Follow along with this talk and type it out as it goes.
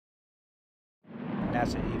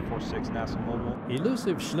NASA 846, NASA Mobile.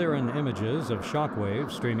 Elusive Schlieren images of shockwaves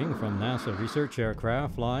streaming from NASA research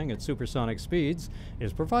aircraft flying at supersonic speeds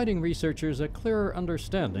is providing researchers a clearer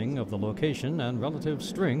understanding of the location and relative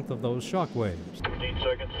strength of those shockwaves. 15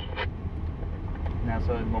 seconds.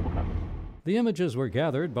 NASA Mobile copy. The images were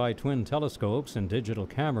gathered by twin telescopes and digital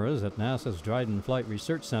cameras at NASA's Dryden Flight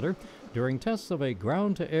Research Center during tests of a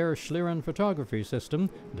ground-to-air Schlieren photography system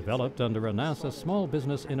developed under a NASA Small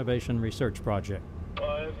Business Innovation Research Project.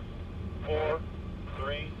 5, 4,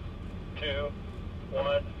 3, 2,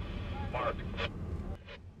 1, mark.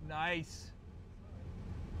 Nice.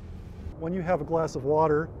 When you have a glass of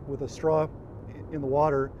water with a straw in the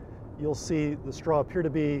water, you'll see the straw appear to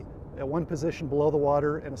be at one position below the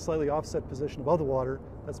water and a slightly offset position above the water.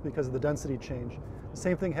 That's because of the density change. The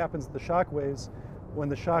same thing happens with the shock waves. When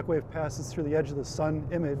the shock wave passes through the edge of the sun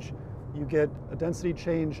image, you get a density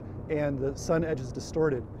change and the sun edge is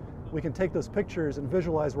distorted. We can take those pictures and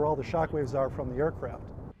visualize where all the shock waves are from the aircraft.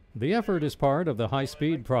 The effort is part of the High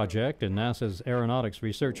Speed Project in NASA's Aeronautics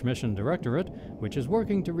Research Mission Directorate, which is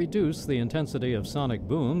working to reduce the intensity of sonic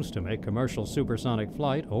booms to make commercial supersonic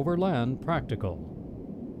flight over land practical.